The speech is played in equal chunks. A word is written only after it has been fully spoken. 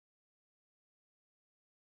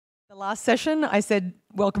The last session, I said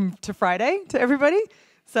welcome to Friday to everybody.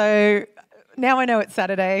 So now I know it's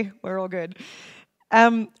Saturday. We're all good.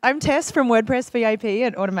 I'm Tess from WordPress VIP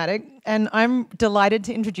at Automatic, and I'm delighted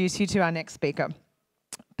to introduce you to our next speaker.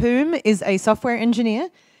 Poom is a software engineer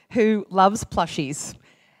who loves plushies.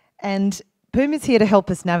 And Poom is here to help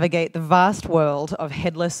us navigate the vast world of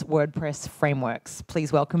headless WordPress frameworks.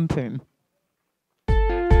 Please welcome Poom.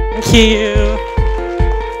 Thank you.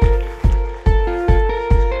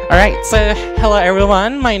 All right, so hello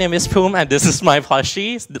everyone. My name is Poom, and this is my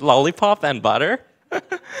plushie, Lollipop and Butter.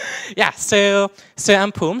 Yeah, so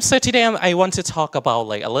I'm Poom. So today I want to talk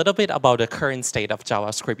about a little bit about the current state of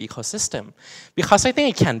JavaScript ecosystem, because I think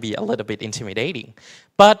it can be a little bit intimidating.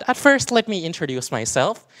 But at first, let me introduce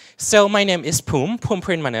myself. So my name is Poom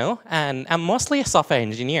Printmano, and I'm mostly a software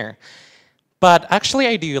engineer. But actually,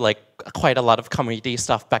 I do quite a lot of community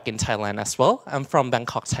stuff back in Thailand as well. I'm from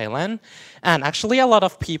Bangkok, Thailand. And actually, a lot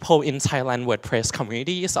of people in Thailand WordPress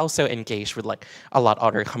community is also engaged with a lot of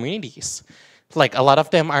other communities. A lot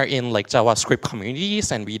of them are in JavaScript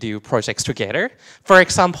communities, and we do projects together. For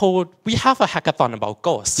example, we have a hackathon about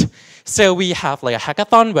Ghost. So we have a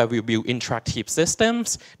hackathon where we build interactive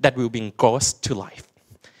systems that will bring Ghost to life.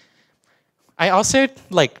 I also,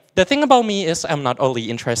 the thing about me is I'm not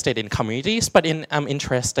only interested in communities, but I'm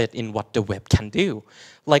interested in what the web can do.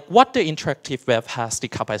 What the interactive web has the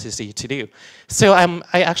capacity to do. So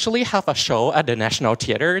I actually have a show at the National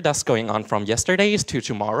Theatre that's going on from yesterday to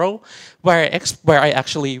tomorrow, where I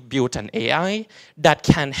actually built an AI that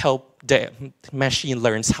can help the machine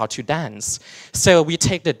learns how to dance. So we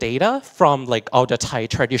take the data from all the Thai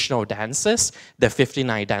traditional dances, the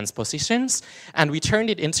 59 dance positions, and we turn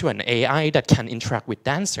it into an AI that can interact with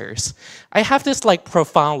dancers. I have this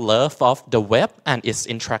profound love of the web and its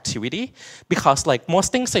interactivity, because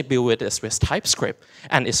most things I build with TypeScript,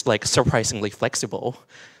 and it's surprisingly flexible.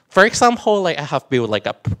 For example, I have built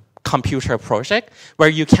a computer project where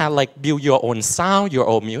you can build your own sound, your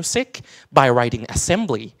own music by writing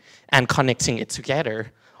assembly and connecting it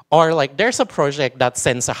together. Or there's a project that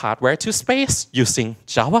sends a hardware to space using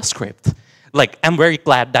JavaScript. I'm very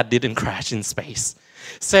glad that didn't crash in space.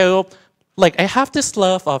 So I have this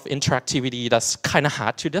love of interactivity that's kind of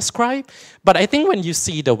hard to describe, but I think when you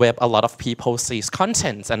see the web, a lot of people see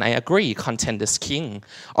content, and I agree, content is king,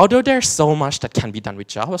 although there's so much that can be done with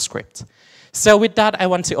JavaScript. So with that, I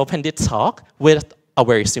want to open this talk with a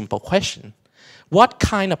very simple question. What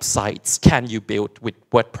kind of sites can you build with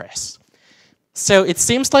WordPress? So it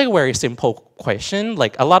seems like a very simple question.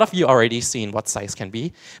 A lot of you already seen what sites can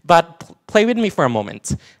be, but play with me for a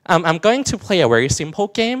moment. I'm going to play a very simple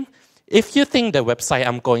game. If you think the website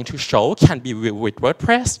I'm going to show can be built with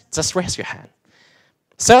WordPress, just raise your hand.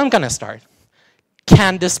 So I'm gonna start.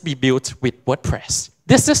 Can this be built with WordPress?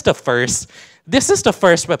 This is the first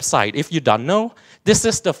website. If you don't know, this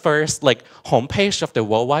is the first homepage of the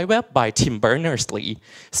World Wide Web by Tim Berners-Lee.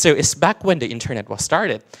 So it's back when the internet was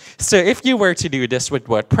started. So if you were to do this with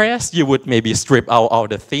WordPress, you would maybe strip out all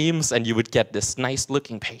the themes and you would get this nice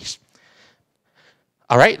looking page.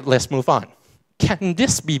 All right, let's move on. Can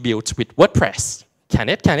this be built with WordPress? Can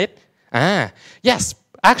it? Can it? Yes.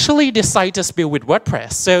 Actually, this site is built with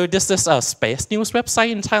WordPress. So this is a Space News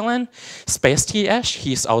website in Thailand. Space TH,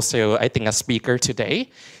 he's also, I think, a speaker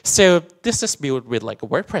today. So this is built with a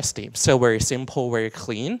WordPress theme. So very simple, very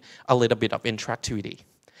clean, a little bit of interactivity.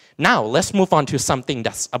 Now, let's move on to something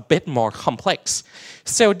that's a bit more complex.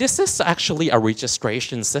 So this is actually a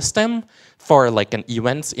registration system for an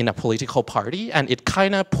event in a political party, and it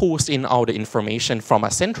kind of pulls in all the information from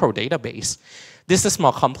a central database. This is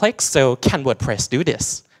more complex, so can WordPress do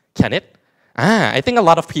this? Can it? I think a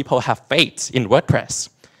lot of people have faith in WordPress.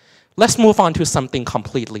 Let's move on to something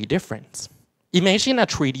completely different. Imagine a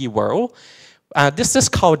 3D world. This is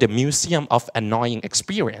called the Museum of Annoying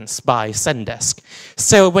Experience by Zendesk.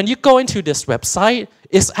 So when you go into this website,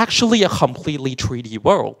 it's actually a completely 3D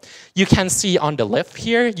world. You can see on the left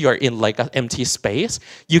here, you're in an empty space.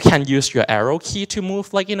 You can use your arrow key to move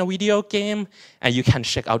in a video game, and you can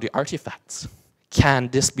check out the artifacts. Can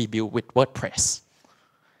this be built with WordPress?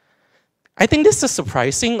 I think this is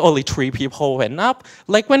surprising. Only 3 people went up.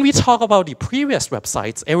 When we talk about the previous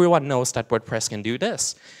websites, everyone knows that WordPress can do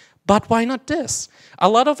this. But why not this? A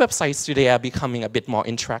lot of websites today are becoming a bit more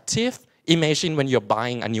interactive. Imagine when you're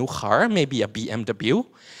buying a new car, maybe a BMW.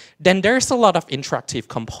 Then there's a lot of interactive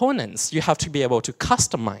components. You have to be able to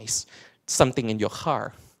customize something in your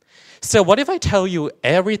car. So what if I tell you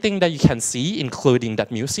everything that you can see, including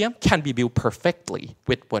that museum, can be built perfectly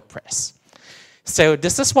with WordPress? So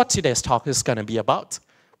this is what today's talk is going to be about.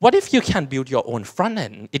 what if you can build your own front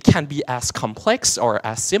end? It can be as complex or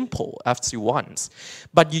as simple as you want,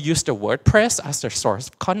 but you use the WordPress as the source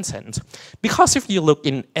of content. Because if you look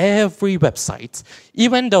in every website,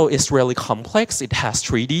 even though it's really complex, it has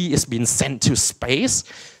 3D, it's been sent to space,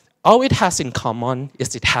 all it has in common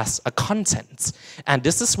is it has a content. And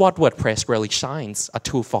this is what WordPress really shines, a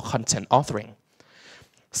tool for content authoring.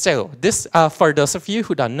 So this, for those of you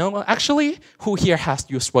who don't know, actually, who here has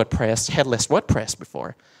used WordPress, Headless WordPress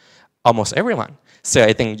before? Almost everyone. So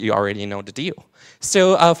I think you already know the deal.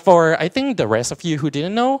 So for, I think, the rest of you who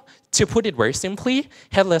didn't know, to put it very simply,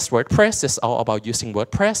 Headless WordPress is all about using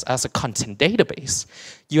WordPress as a content database.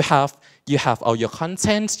 You have all your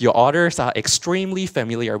content, your authors are extremely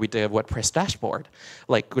familiar with the WordPress dashboard.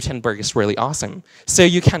 Like Gutenberg is really awesome. So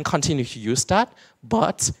you can continue to use that,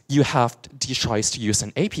 but you have the choice to use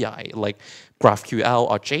an API like GraphQL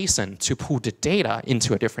or JSON to pull the data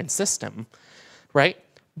into a different system, right?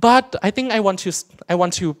 But I think I want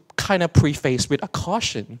to kind of preface with a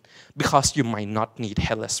caution because you might not need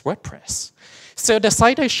Headless WordPress. So the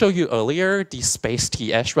site I showed you earlier, the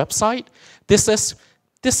Space.th website, this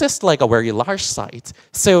is like a very large site.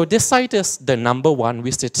 So this site is the #1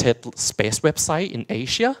 visited space website in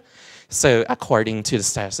Asia. So according to the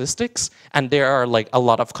statistics, and there are like a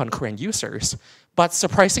lot of concurrent users. But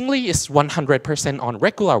surprisingly, it's 100% on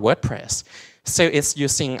regular WordPress. So it's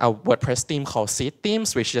using a WordPress theme called Seed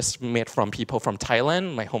Themes, which is made from people from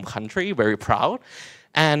Thailand, my home country, very proud.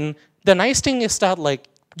 And the nice thing is that like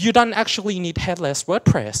you don't actually need Headless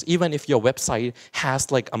WordPress, even if your website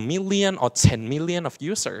has like 1 million or 10 million of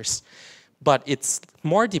users. But it's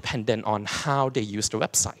more dependent on how they use the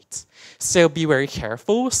website. So be very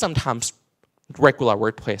careful. Sometimes regular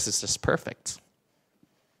WordPress is just perfect.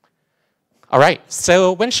 All right,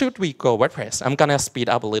 so when should we go WordPress? I'm gonna speed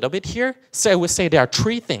up a little bit here. So I would say there are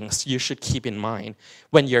 3 things you should keep in mind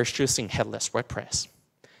when you're choosing Headless WordPress.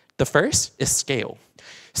 The first is scale.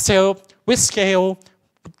 So with scale,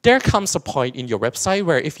 there comes a point in your website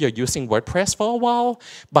where if you're using WordPress for a while,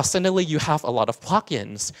 but suddenly you have a lot of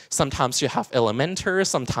plugins. Sometimes you have Elementor,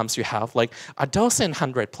 sometimes you have like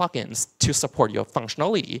 100 plugins to support your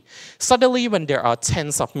functionality. Suddenly, when there are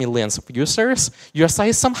tens of millions of users, your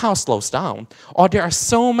site somehow slows down. Or there are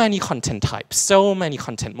so many content types, so many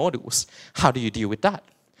content modules. How do you deal with that?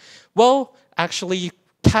 Well, actually,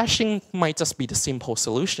 caching might just be the simple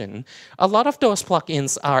solution. A lot of those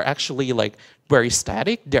plugins are actually like very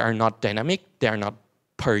static. They are not dynamic. They are not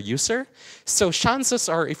per user. So chances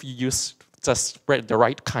are if you use just the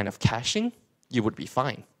right kind of caching, you would be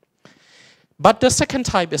fine. But the second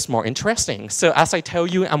type is more interesting. So as I tell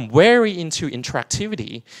you, I'm very into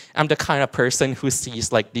interactivity. I'm the kind of person who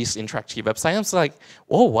sees like these interactive websites. I'm like,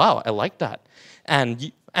 oh wow, I like that.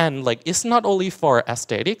 And like it's not only for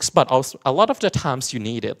aesthetics, but also a lot of the times you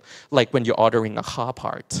need it, like when you're ordering a car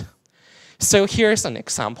part. So here's an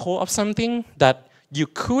example of something that you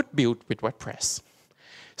could build with WordPress.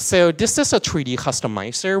 So this is a 3D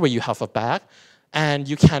customizer where you have a bag, and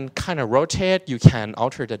you can kind of rotate, you can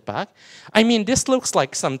alter that bag. I mean, this looks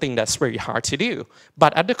like something that's very hard to do,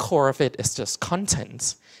 but at the core of it is just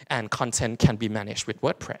content, and content can be managed with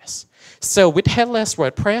WordPress. So with Headless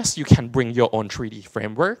WordPress, you can bring your own 3D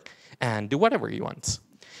framework and do whatever you want.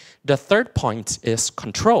 The third point is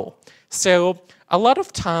control. So a lot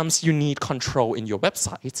of times you need control in your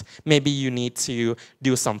website. Maybe you need to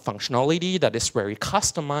do some functionality that is very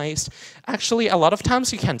customized. Actually, a lot of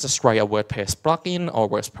times you can just write a WordPress plugin or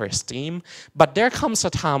WordPress theme, but there comes a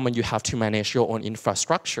time when you have to manage your own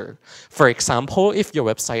infrastructure. For example, if your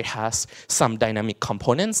website has some dynamic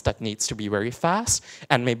components that needs to be very fast,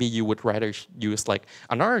 and maybe you would rather use like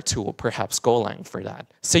another tool, perhaps Golang for that.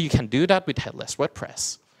 So you can do that with Headless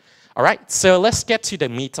WordPress. All right, so let's get to the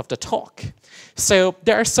meat of the talk. So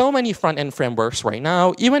there are so many front-end frameworks right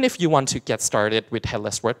now. Even if you want to get started with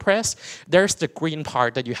Headless WordPress, there's the green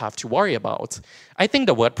part that you have to worry about. I think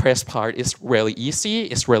the WordPress part is really easy,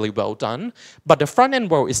 it's really well done, but the front-end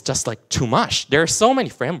world is just like too much. There are so many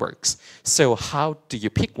frameworks. So how do you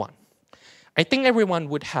pick one? I think everyone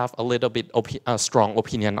would have a little bit strong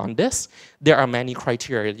opinion on this. There are many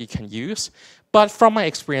criteria that you can use, but from my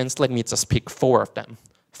experience, let me just pick 4 of them.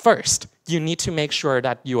 First, you need to make sure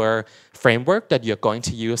that your framework that you're going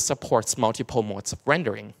to use supports multiple modes of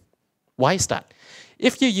rendering. Why is that?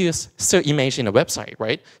 If you use, so imagine a website,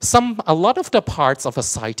 right? A lot of the parts of a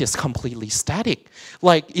site is completely static.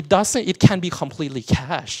 Like it can be completely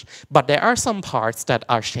cached, but there are some parts that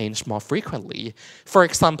are changed more frequently. For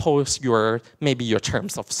example, maybe your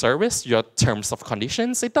terms of service, your terms of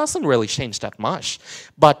conditions, it doesn't really change that much.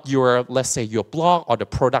 But let's say your blog or the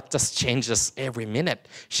product just changes every minute,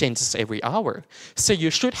 changes every hour. So you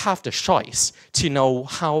should have the choice to know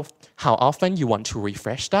how often you want to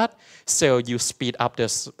refresh that, so you speed up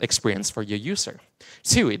this experience for your user.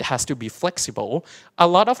 2, it has to be flexible. A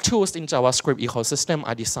lot of tools in JavaScript ecosystem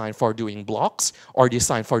are designed for doing blogs or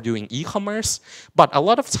designed for doing e-commerce, but a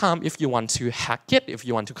lot of time if you want to hack it, if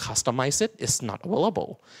you want to customize it, it's not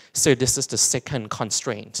available. So this is the second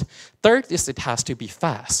constraint. 3rd is it has to be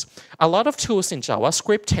fast. A lot of tools in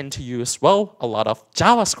JavaScript tend to use, well, a lot of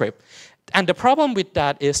JavaScript. And the problem with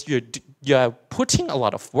that is you're putting a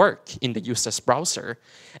lot of work in the user's browser.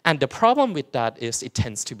 And the problem with that is it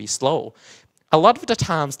tends to be slow. A lot of the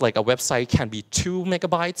times, like a website can be 2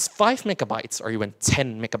 megabytes, 5 megabytes, or even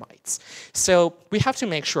 10 megabytes. So we have to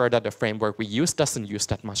make sure that the framework we use doesn't use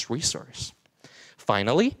that much resource.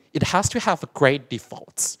 Finally, it has to have great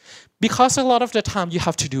defaults. Because a lot of the time you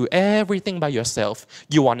have to do everything by yourself.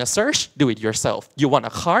 You want to search, do it yourself. You want a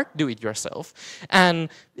cart, do it yourself. And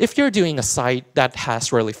if you're doing a site that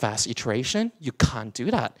has really fast iteration, you can't do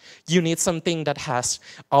that. You need something that has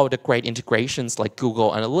all the great integrations like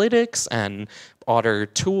Google Analytics and other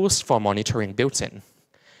tools for monitoring built in.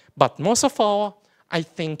 But most of all, I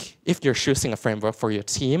think if you're choosing a framework for your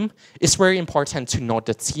team, it's very important to know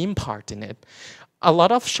the team part in it. A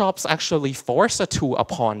lot of shops actually force a tool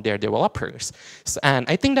upon their developers. And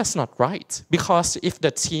I think that's not right. Because if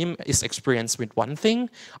the team is experienced with one thing,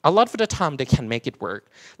 a lot of the time they can make it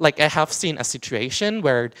work. Like I have seen a situation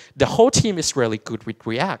where the whole team is really good with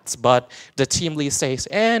React, but the team lead says,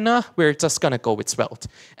 no, we're just going to go with Svelte.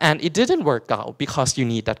 And it didn't work out because you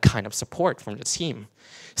need that kind of support from the team.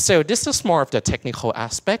 So this is more of the technical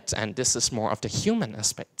aspect, and this is more of the human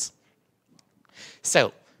aspect.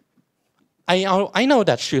 So I know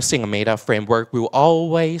that choosing a meta framework will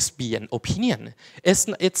always be an opinion.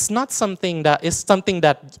 It's not something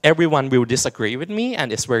that everyone will disagree with me,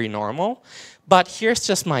 and it's very normal. But here's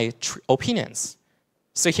just my opinions.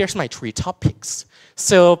 So here's my 3 topics.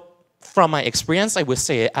 So from my experience, I would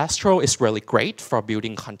say Astro is really great for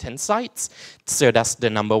building content sites. So that's the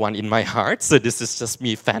 #1 in my heart. So this is just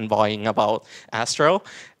me fanboying about Astro.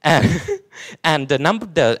 And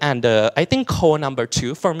I think core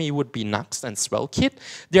 #2 for me would be Nuxt and SvelteKit.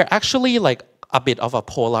 They're actually like a bit of a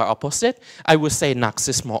polar opposite. I would say Nuxt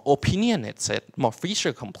is more opinionated, more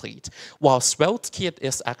feature complete, while SvelteKit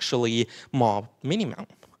is actually more minimal.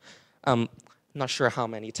 Not sure how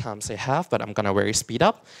many times I have, but I'm gonna very speed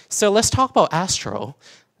up. So let's talk about Astro.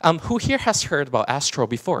 Who here has heard about Astro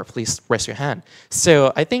before? Please raise your hand.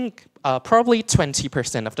 So I think probably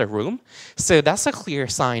 20% of the room. So that's a clear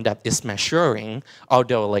sign that it's maturing,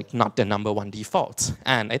 although like not the #1 default.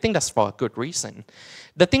 And I think that's for a good reason.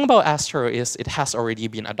 The thing about Astro is it has already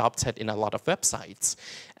been adopted in a lot of websites.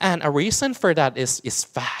 And a reason for that is it's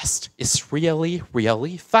fast. It's really,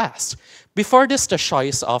 really fast. Before this, the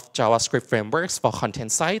choice of JavaScript frameworks for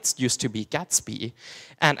content sites used to be Gatsby.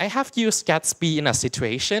 And I have used Gatsby in a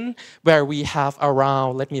situation where we have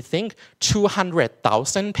around, let me think,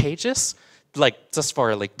 200,000 pages, like just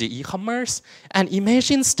for like the e-commerce. And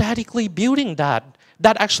imagine statically building that.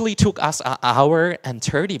 That actually took us an hour and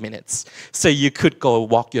 30 minutes. So you could go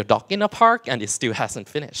walk your dog in a park and it still hasn't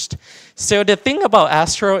finished. So the thing about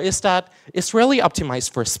Astro is that it's really optimized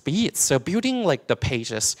for speed. So building like the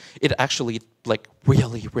pages, it actually like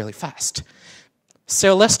really, really fast.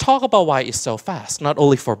 So let's talk about why it's so fast, not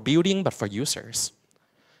only for building, but for users.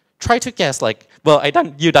 Try to guess like, well,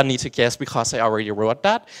 you don't need to guess because I already wrote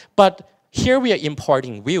that, but here we are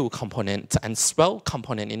importing Vue component and Svelte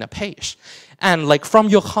component in a page. And like from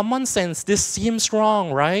your common sense, this seems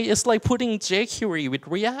wrong, right? It's like putting jQuery with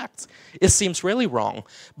React. It seems really wrong.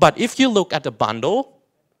 But if you look at the bundle,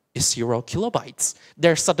 it's 0 kilobytes.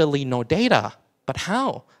 There's suddenly no data. But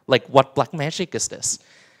how? Like what black magic is this?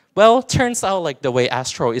 Well, turns out like the way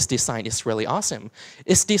Astro is designed is really awesome.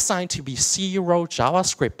 It's designed to be 0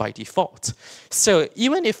 JavaScript by default. So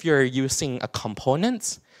even if you're using a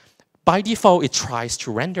component, by default, it tries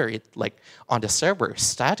to render it like on the server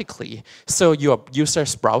statically. So your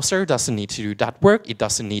user's browser doesn't need to do that work. It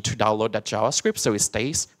doesn't need to download that JavaScript, so it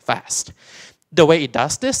stays fast. The way it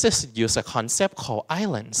does this is it uses a concept called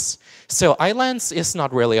islands. So islands is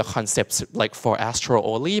not really a concept like for Astro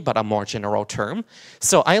only, but a more general term.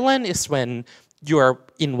 So island is when you're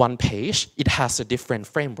in one page, it has a different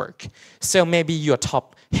framework. So maybe your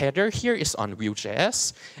top header here is on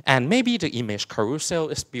Vue.js, and maybe the image carousel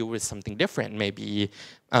is built with something different, maybe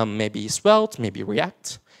Svelte, maybe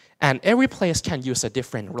React. And every place can use a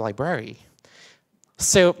different library.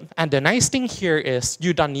 So, and the nice thing here is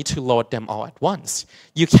you don't need to load them all at once.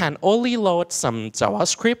 You can only load some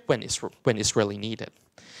JavaScript when it's really needed.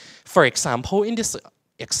 For example, in this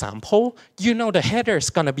example, you know the header is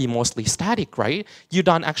gonna be mostly static, right? You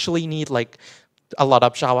don't actually need like a lot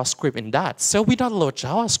of JavaScript in that. So we don't load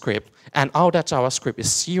JavaScript, and all that JavaScript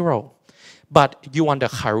is 0. But you want the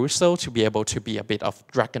carousel to be able to be a bit of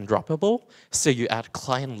drag and droppable, so you add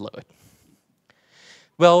client load.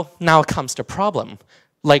 Well, now comes the problem.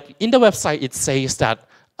 Like in the website, it says that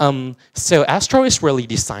so Astro is really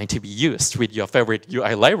designed to be used with your favorite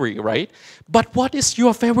UI library, right? But what is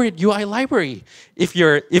your favorite UI library? If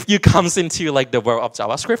you comes into like the world of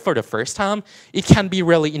JavaScript for the first time, it can be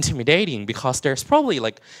really intimidating because there's probably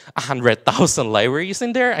like 100,000 libraries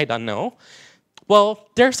in there. I don't know. Well,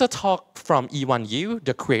 there's a talk from E1U,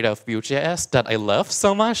 the creator of Vue.js, that I love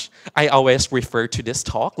so much. I always refer to this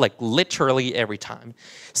talk like literally every time.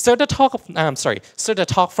 So the talk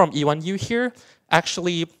from E1U here,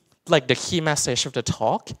 actually, like the key message of the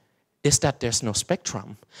talk is that there's no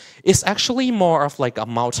spectrum. It's actually more of like a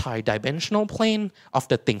multi-dimensional plane of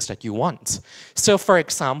the things that you want. So for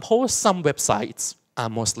example, some websites are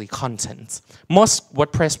mostly content. Most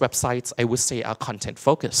WordPress websites, I would say, are content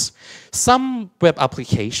focused. Some web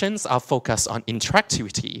applications are focused on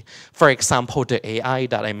interactivity. For example, the AI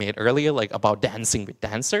that I made earlier, like about dancing with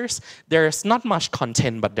dancers, there's not much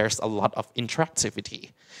content, but there's a lot of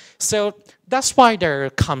interactivity. So that's why there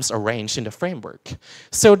comes a range in the framework.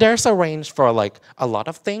 So there's a range for like a lot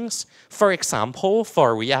of things. For example,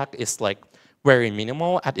 for React, it's like very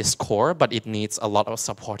minimal at its core, but it needs a lot of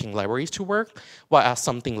supporting libraries to work, whereas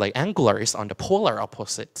something like Angular is on the polar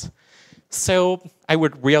opposite. So I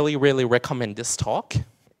would really, really recommend this talk.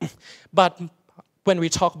 But when we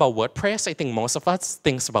talk about WordPress, I think most of us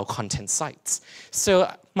think about content sites. So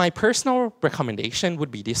my personal recommendation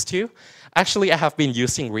would be these two. Actually, I have been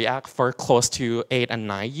using React for close to 8 and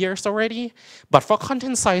 9 years already. But for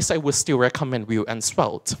content sites, I would still recommend Vue and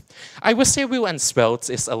Svelte. I would say Vue and Svelte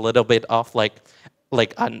is a little bit of like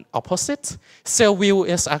an opposite. So Vue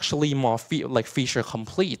is actually more feature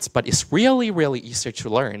complete, but it's really, really easy to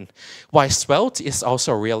learn. While Svelte is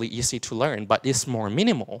also really easy to learn, but it's more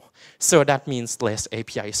minimal. So that means less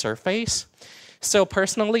API surface. So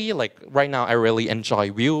personally, like right now, I really enjoy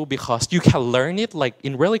Vue because you can learn it like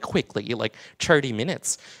in really quickly, like 30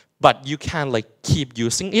 minutes. But you can like keep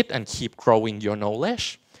using it and keep growing your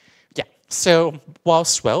knowledge. Yeah. So while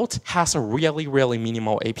Svelte has a really, really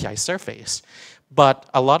minimal API surface, but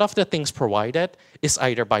a lot of the things provided is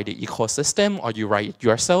either by the ecosystem or you write it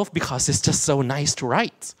yourself because it's just so nice to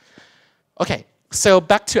write. Okay, so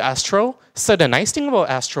back to Astro. So the nice thing about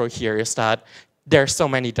Astro here is that there's so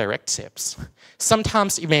many directives.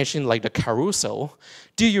 Sometimes imagine like the carousel.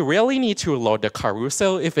 Do you really need to load the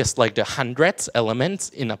carousel if it's like the 100th element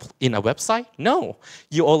in a website? No,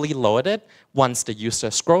 you only load it once the user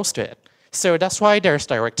scrolls to it. So that's why there's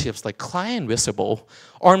directives like client visible,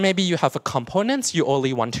 or maybe you have a component you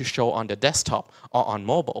only want to show on the desktop or on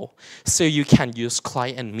mobile. So you can use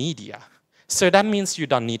client media. So that means you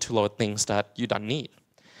don't need to load things that you don't need.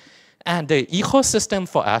 And the ecosystem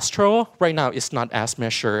for Astro right now is not as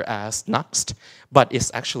mature as Nuxt, but it's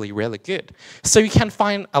actually really good. So you can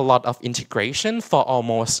find a lot of integration for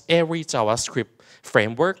almost every JavaScript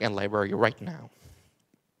framework and library right now.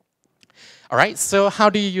 All right, so how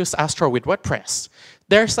do you use Astro with WordPress?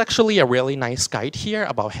 There's actually a really nice guide here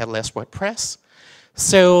about Headless WordPress.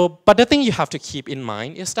 So, but the thing you have to keep in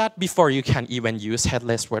mind is that before you can even use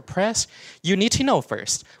Headless WordPress, you need to know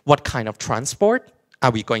first what kind of transport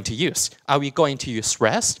are we going to use? Are we going to use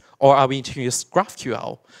REST or are we going to use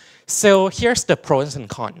GraphQL? So here's the pros and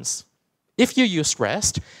cons. If you use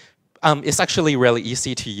REST, it's actually really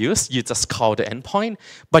easy to use. You just call the endpoint,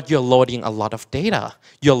 but you're loading a lot of data.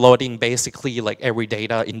 You're loading basically like every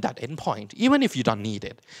data in that endpoint, even if you don't need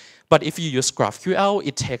it. But if you use GraphQL,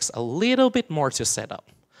 it takes a little bit more to set up.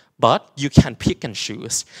 But you can pick and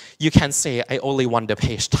choose. You can say, I only want the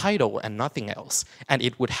page title and nothing else, and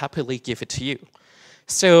it would happily give it to you.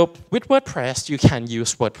 So with WordPress, you can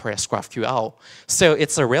use WordPress GraphQL. So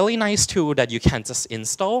it's a really nice tool that you can just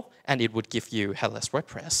install, and it would give you Headless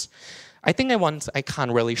WordPress. I think I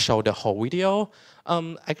can't really show the whole video.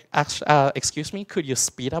 Excuse me, could you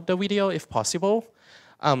speed up the video if possible?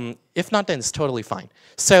 If not, then it's totally fine.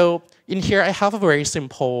 So in here, I have a very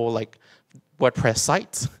simple like WordPress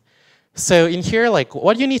site. So in here, like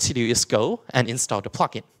what you need to do is go and install the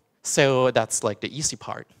plugin. So that's like the easy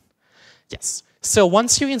part. Yes. So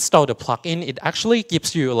once you install the plugin, it actually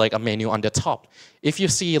gives you like a menu on the top. If you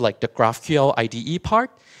see like the GraphQL IDE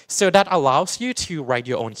part, so that allows you to write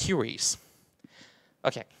your own queries.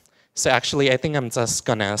 Okay. So actually, I think I'm just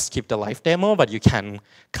gonna skip the live demo, but you can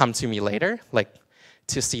come to me later, like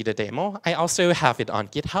to see the demo. I also have it on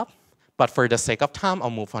GitHub, but for the sake of time, I'll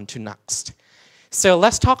move on to Nuxt. So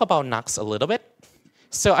let's talk about Nuxt a little bit.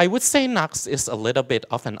 So I would say Nuxt is a little bit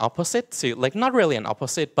of an opposite to, like not really an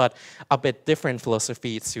opposite, but a bit different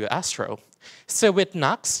philosophy to Astro. So with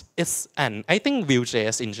Nuxt, and I think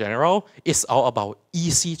Vue.js in general is all about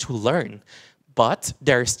easy to learn, but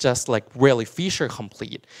there's just like really feature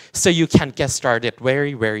complete. So you can get started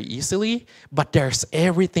very, very easily, but there's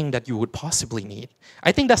everything that you would possibly need.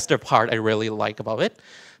 I think that's the part I really like about it.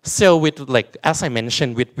 So with like, as I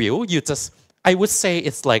mentioned with Vue, I would say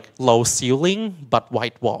it's like low ceiling, but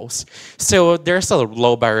wide walls. So there's a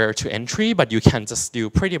low barrier to entry, but you can just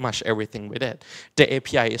do pretty much everything with it. The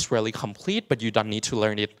API is really complete, but you don't need to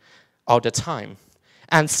learn it all the time.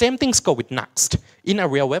 And same things go with Nuxt. In a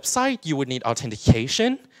real website, you would need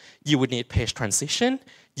authentication, you would need page transition,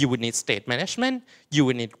 you would need state management, you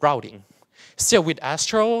would need routing. So with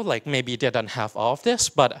Astro, like maybe they don't have all of this,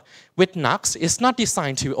 but with Nuxt, it's not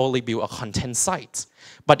designed to only build a content site,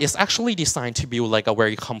 but it's actually designed to build like a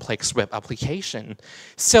very complex web application.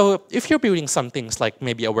 So if you're building some things like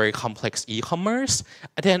maybe a very complex e-commerce,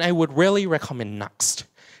 then I would really recommend Nuxt,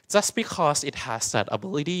 just because it has that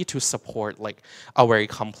ability to support like a very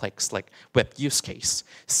complex like web use case.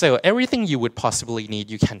 So everything you would possibly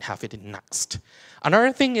need, you can have it in Nuxt.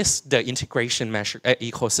 Another thing is the integration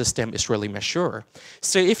ecosystem is really mature.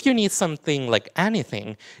 So if you need something like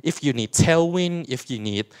anything, if you need Tailwind, if you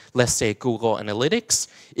need, let's say, Google Analytics,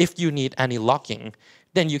 if you need any logging,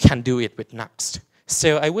 then you can do it with Nuxt.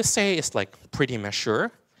 So I would say it's like pretty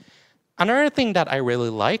mature. Another thing that I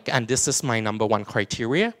really like, and this is my #1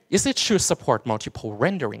 criteria, is it should support multiple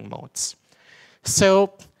rendering modes.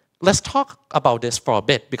 So let's talk about this for a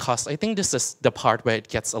bit, because I think this is the part where it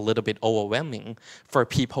gets a little bit overwhelming for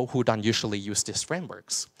people who don't usually use these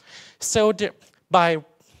frameworks. So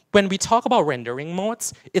when we talk about rendering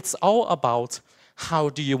modes, it's all about how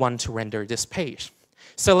do you want to render this page.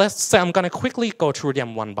 So I'm gonna quickly go through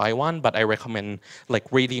them one by one, but I recommend like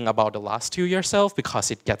reading about the last two yourself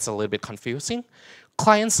because it gets a little bit confusing.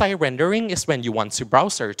 Client-side rendering is when you want the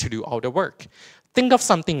browser to do all the work. Think of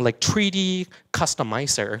something like 3D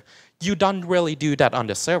customizer. You don't really do that on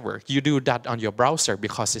the server. You do that on your browser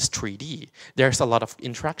because it's 3D. There's a lot of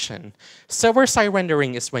interaction. Server-side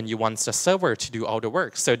rendering is when you want the server to do all the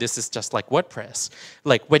work. So this is just like WordPress.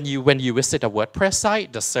 Like when you visit a WordPress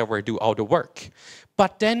site, the server do all the work.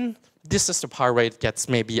 But then this is the part where it gets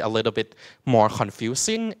maybe a little bit more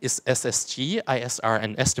confusing, is SSG, ISR,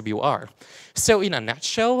 and SWR. So in a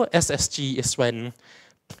nutshell, SSG is when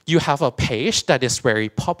you have a page that is very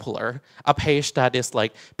popular, a page that is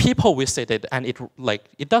like people visit it and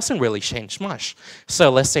it doesn't really change much. So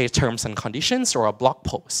let's say terms and conditions or a blog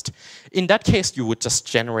post. In that case, you would just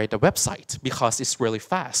generate a website because it's really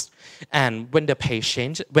fast. And when the page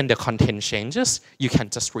changes, when the content changes, you can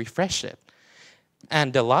just refresh it.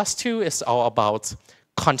 And the last two is all about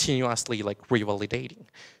continuously like revalidating.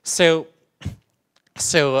 So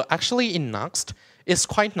actually in Nuxt, it's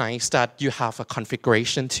quite nice that you have a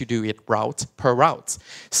configuration to do it route per route.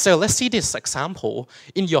 So let's see this example.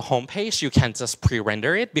 In your homepage, you can just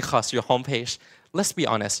pre-render it because your homepage, let's be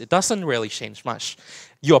honest, it doesn't really change much.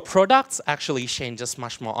 Your products actually changes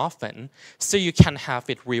much more often, so you can have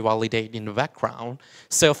it revalidate in the background.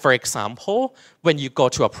 So for example, when you go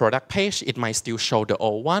to a product page, it might still show the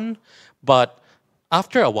old one, but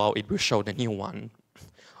after a while, it will show the new one.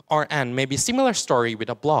 And maybe similar story with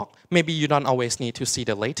a blog. Maybe you don't always need to see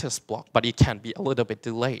the latest blog, but it can be a little bit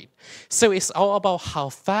delayed. So it's all about how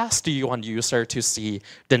fast do you want user to see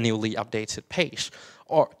the newly updated page?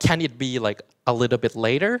 Or can it be like a little bit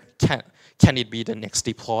later? Can it be the next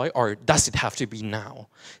deploy, or does it have to be now?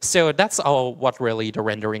 So that's all what really the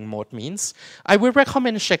rendering mode means. I would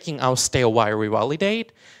recommend checking out stale while revalidate.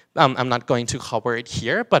 I'm not going to cover it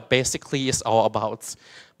here, but basically it's all about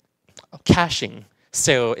caching.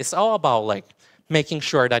 So it's all about like making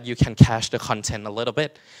sure that you can cache the content a little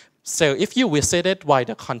bit. So if you visit it while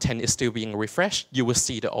the content is still being refreshed, you will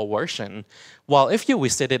see the old version. While if you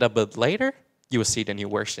visit it a bit later, you will see the new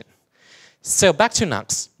version. So back to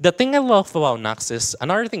Nuxt. The thing I love about Nuxt is,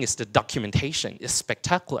 another thing is the documentation is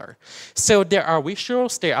spectacular. So there are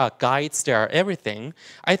visuals, there are guides, there are everything.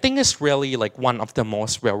 I think it's really like one of the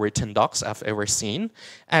most well-written docs I've ever seen,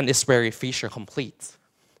 and it's very feature complete.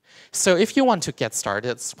 So if you want to get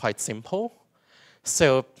started, it's quite simple.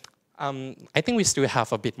 So I think we still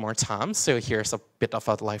have a bit more time, so here's a bit of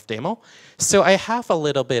a live demo. So I have a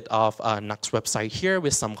little bit of a Nuxt website here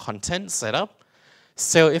with some content set up.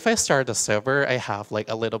 So if I start the server, I have like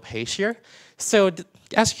a little page here. So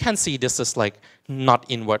as you can see, this is like not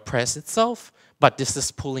in WordPress itself, but this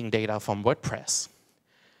is pulling data from WordPress.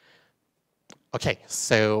 Okay,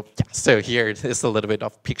 so here is a little bit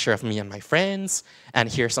of picture of me and my friends, and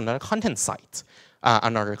here's another content site,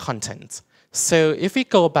 another content. So if we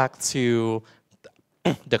go back to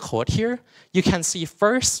the code here, you can see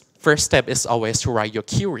first step is always to write your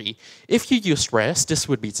query. If you use REST, this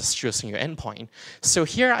would be just choosing your endpoint. So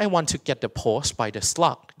here I want to get the post by the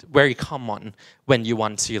slug, very common when you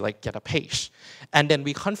want to like get a page. And then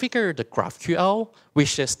we configure the GraphQL,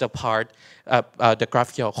 which is the part, the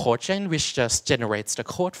GraphQL code gen, which just generates the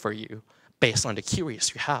code for you based on the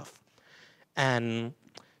queries you have. And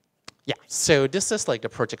yeah, so this is like the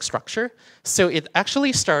project structure. So it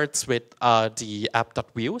actually starts with the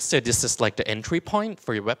app.view. So this is like the entry point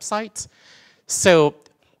for your website. So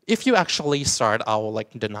if you actually start our like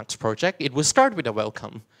the Nuxt project, it will start with a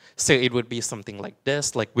welcome. So it would be something like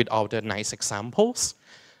this, like with all the nice examples.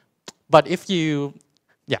 But if you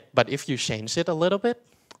change it a little bit,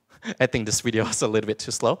 I think this video is a little bit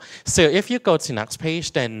too slow. So if you go to Nuxt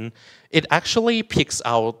page, then it actually picks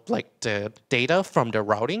out like the data from the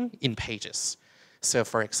routing in pages. So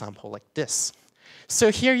for example, like this.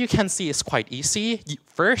 So here you can see it's quite easy.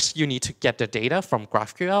 First, you need to get the data from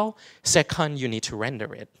GraphQL. Second, you need to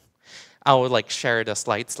render it. I will like share the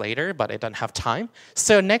slides later, but I don't have time.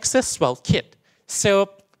 So next is SvelteKit.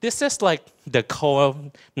 So this is like the core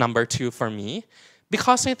number 2 for me,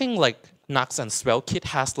 because I think like Nuxt and SvelteKit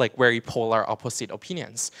has like very polar opposite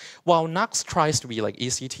opinions. While Nuxt tries to be like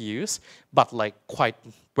easy to use, but like quite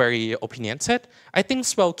very opinionated, I think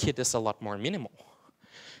SvelteKit is a lot more minimal.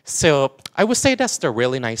 So I would say that's the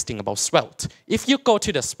really nice thing about Svelte. If you go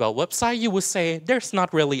to the Svelte website, you would say there's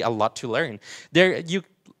not really a lot to learn.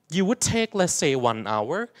 You would take, let's say, 1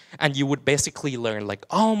 hour, and you would basically learn like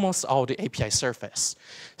almost all the API surface.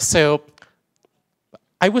 So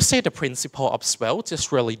I would say the principle of Svelte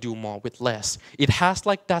is really do more with less. It has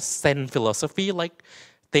like that Zen philosophy like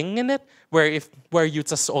thing in it, where you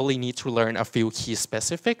just only need to learn a few key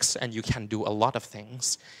specifics and you can do a lot of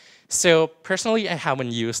things. So personally, I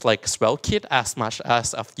haven't used like SvelteKit as much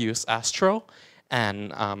as I've used Astro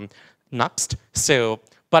and Nuxt.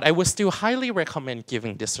 But I would still highly recommend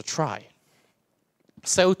giving this a try.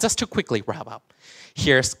 So just to quickly wrap up,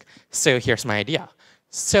 here's my idea.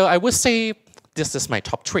 So I would say this is my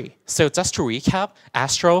top 3. So just to recap,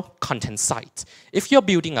 Astro, content site. If you're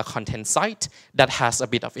building a content site that has a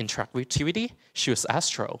bit of interactivity, choose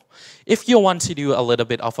Astro. If you want to do a little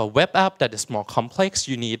bit of a web app that is more complex,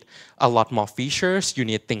 you need a lot more features, you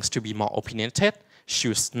need things to be more opinionated,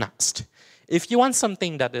 choose Nuxt. If you want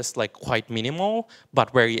something that is like quite minimal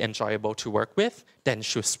but very enjoyable to work with, then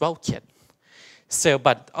choose SvelteKit. So,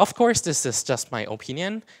 but of course, this is just my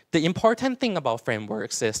opinion. The important thing about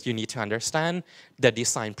frameworks is you need to understand the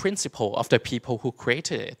design principle of the people who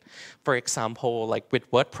created it. For example, like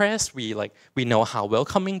with WordPress, we know how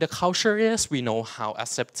welcoming the culture is, we know how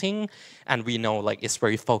accepting, and we know like it's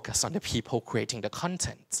very focused on the people creating the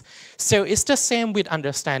content. So it's the same with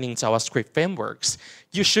understanding JavaScript frameworks.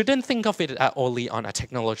 You shouldn't think of it only on a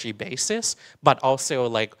technology basis, but also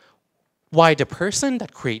like why the person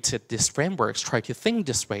that created these frameworks try to think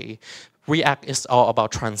this way. React is all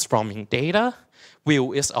about transforming data.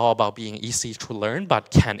 Vue is all about being easy to learn but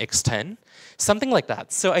can extend. Something like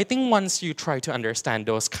that. So I think once you try to understand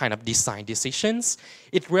those kind of design decisions,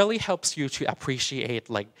 it really helps you to appreciate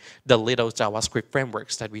like the little JavaScript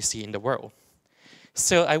frameworks that we see in the world.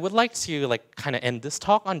 So I would like to like kind of end this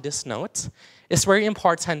talk on this note. It's very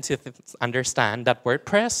important to understand that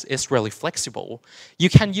WordPress is really flexible. You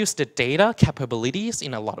can use the data capabilities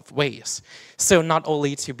in a lot of ways. So not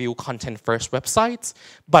only to build content-first websites,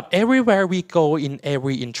 but everywhere we go in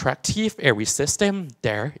every interactive, every system,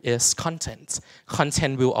 there is content.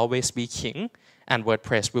 Content will always be king, and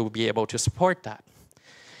WordPress will be able to support that.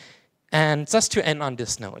 And just to end on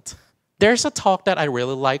this note, there's a talk that I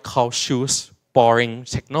really like called Choose Boring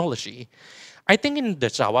Technology. I think in the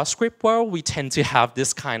JavaScript world, we tend to have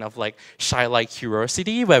this kind of like shy-like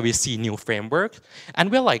curiosity where we see new framework and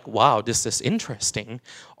we're like, wow, this is interesting.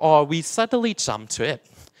 Or we suddenly jump to it.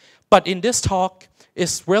 But in this talk,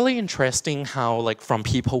 it's really interesting how like from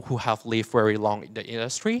people who have lived very long in the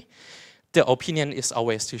industry, the opinion is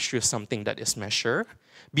always to choose something that is measured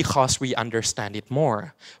because we understand it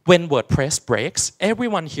more. When WordPress breaks,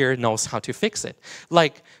 everyone here knows how to fix it.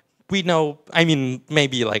 Like we know, I mean,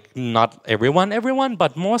 maybe like not everyone,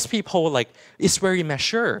 but most people like it's very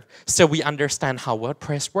mature. So we understand how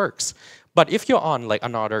WordPress works. But if you're on like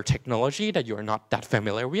another technology that you're not that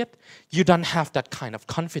familiar with, you don't have that kind of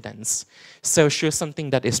confidence. So choose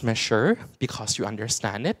something that is mature because you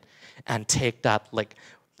understand it, and take that like,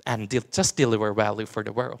 and just deliver value for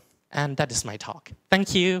the world. And that is my talk.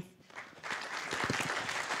 Thank you.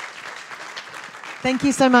 Thank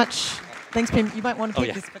you so much. Thanks, Pim. You might want to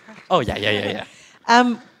keep this for questions. Oh, yeah.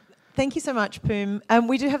 Thank you so much, Poom.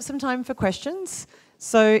 We do have some time for questions.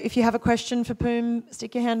 So if you have a question for Poom,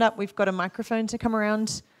 stick your hand up. We've got a microphone to come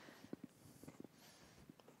around.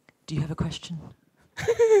 Do you have a question?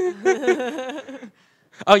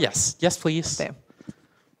 Oh, yes. Yes, please. There.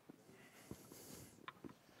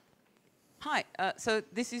 Hi, so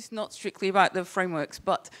this is not strictly about the frameworks,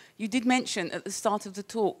 but you did mention at the start of the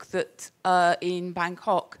talk that in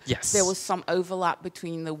Bangkok there was some overlap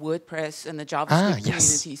between the WordPress and the JavaScript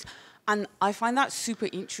communities. And I find that super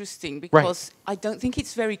interesting because I don't think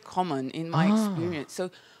it's very common in my experience. So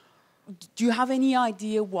do you have any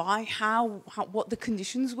idea why, what the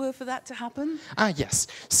conditions were for that to happen? Yes.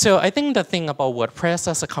 So I think the thing about WordPress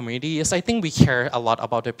as a community is I think we care a lot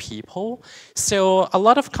about the people. So a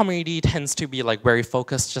lot of community tends to be like very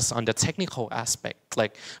focused just on the technical aspect.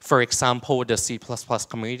 Like, for example, the C++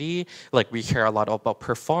 community, like we care a lot about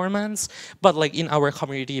performance. But like in our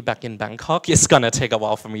community back in Bangkok, it's gonna take a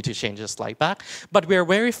while for me to change the slide back. But we're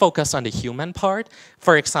very focused on the human part.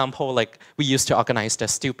 For example, like we used to organize the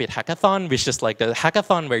stupid hackathon, which is like the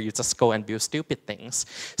hackathon where you just go and build stupid things.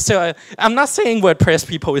 So I'm not saying WordPress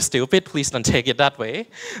people is stupid, please don't take it that way.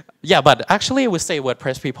 Yeah, but actually I would say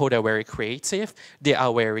WordPress people, they're very creative. They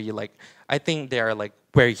are very like, I think they are like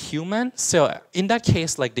very human. So in that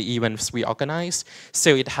case, like the events we organize,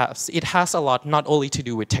 so it has a lot not only to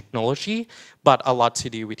do with technology, but a lot to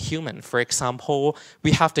do with human. For example,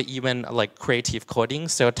 we have the event like creative coding.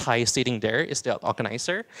 So Thai sitting there is the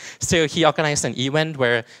organizer. So he organized an event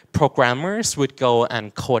where programmers would go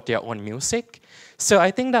and code their own music. So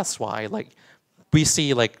I think that's why like we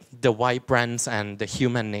see like the vibrance and the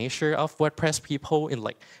human nature of WordPress people in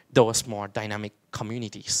like those more dynamic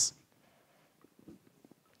communities.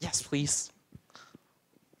 Yes, please.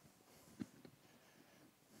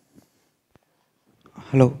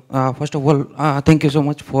 Hello. First of all, thank you so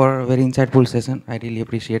much for a very insightful session. I really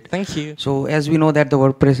appreciate it. Thank you. So as we know that the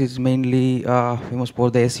WordPress is mainly famous for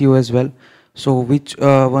the SEO as well. So which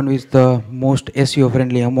one is the most SEO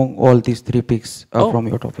friendly among all these three picks from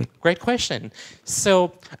your topic? Great question.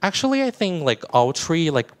 So actually, I think like all three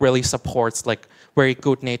like really supports like very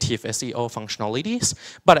good native SEO functionalities.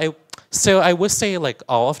 But I would say like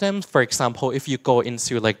all of them. For example, if you go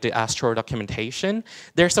into like the Astro documentation,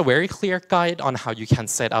 there's a very clear guide on how you can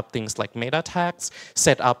set up things like meta tags,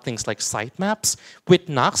 set up things like sitemaps. With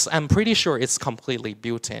Nuxt, I'm pretty sure it's completely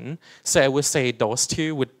built in. So I would say those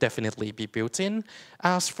two would definitely be built in.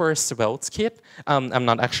 As for SvelteKit, I'm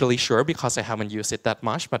not actually sure because I haven't used it that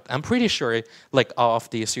much, but I'm pretty sure like all of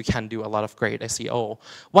these you can do a lot of great SEO.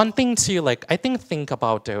 One thing to like I think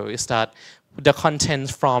about though is that the content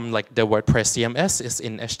from like the WordPress CMS is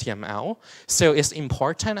in HTML. So it's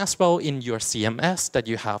important as well in your CMS that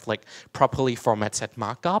you have like properly formatted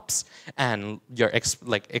markups and you're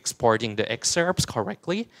exporting the excerpts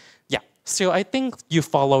correctly. Yeah, so I think you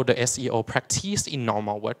follow the SEO practice in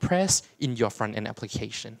normal WordPress in your front-end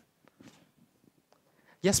application.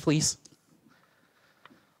 Yes, please.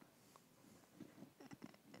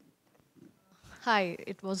 Hi,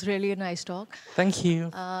 it was really a nice talk. Thank you.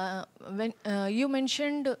 When you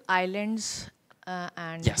mentioned islands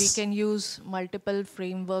and we can use multiple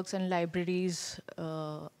frameworks and libraries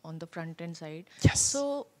on the front-end side. Yes.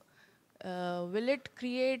 So will it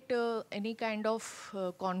create any kind of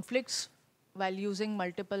conflicts while using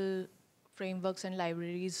multiple frameworks and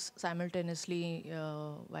libraries simultaneously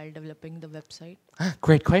while developing the website?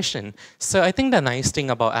 Great question. So I think the nice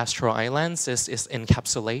thing about Astro Islands is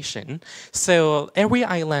encapsulation. So every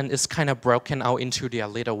island is kind of broken out into their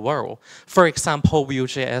little world. For example,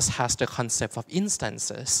 Vue.js has the concept of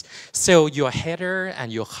instances. So your header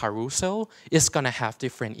and your carousel is going to have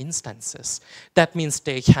different instances. That means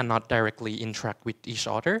they cannot directly interact with each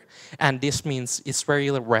other. And this means it's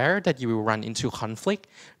very rare that you will run into conflict.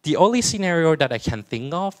 The only scenario that I can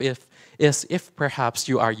think of is if perhaps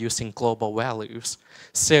you are using global values.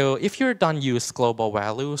 So if you don't use global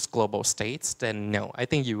values, global states, then no, I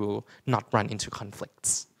think you will not run into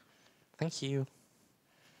conflicts. Thank you.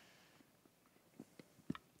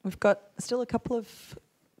 We've got still a couple of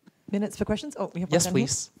minutes for questions. Oh, we have one Yes, down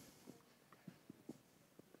please.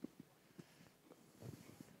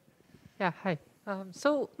 Yeah, hi.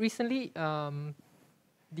 So recently,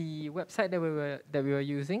 the website that we were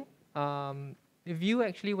using, the Vue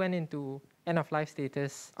actually went into end of life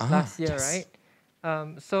status last year, right?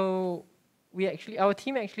 So our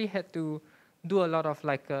team actually had to do a lot of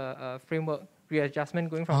like framework readjustment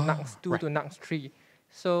going from Nuxt 2 to Nuxt 3.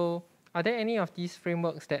 So are there any of these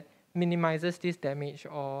frameworks that minimizes this damage,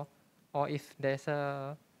 or if there's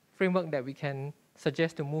a framework that we can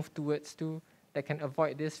suggest to move towards that can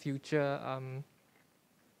avoid this future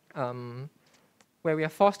where we are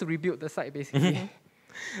forced to rebuild the site basically?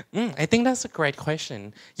 I think that's a great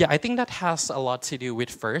question. Yeah, I think that has a lot to do with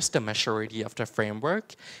first, the maturity of the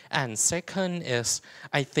framework. And second is,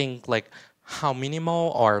 I think like how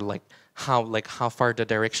minimal or like how far the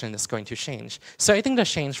direction is going to change. So I think the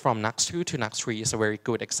change from Nuxt 2 to Nuxt 3 is a very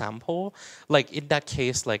good example. Like in that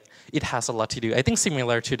case, like it has a lot to do. I think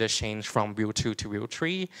similar to the change from Vue 2 to Vue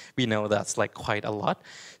 3, we know that's like quite a lot.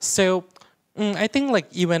 So I think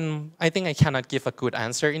I think I cannot give a good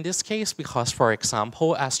answer in this case because, for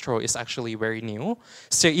example, Astro is actually very new.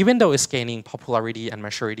 So even though it's gaining popularity and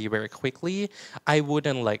maturity very quickly, I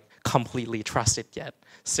wouldn't like completely trust it yet.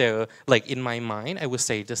 So like in my mind, I would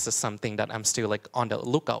say this is something that I'm still like on the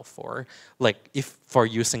lookout for, like for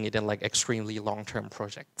using it in like extremely long-term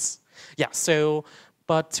projects. Yeah. So.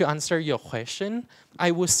 But to answer your question,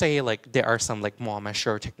 I would say like there are some like more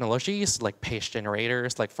mature technologies like page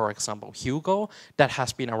generators, like for example Hugo, that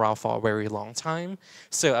has been around for a very long time.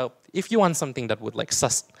 So if you want something that would like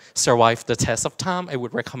survive the test of time, I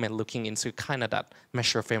would recommend looking into kind of that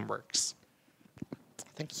mature frameworks.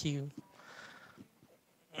 Thank you.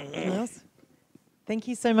 Anyone else? Thank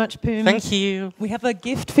you so much, Poom. Thank you. We have a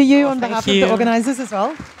gift for you on behalf of the organizers as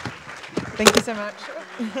well. Thank you so much.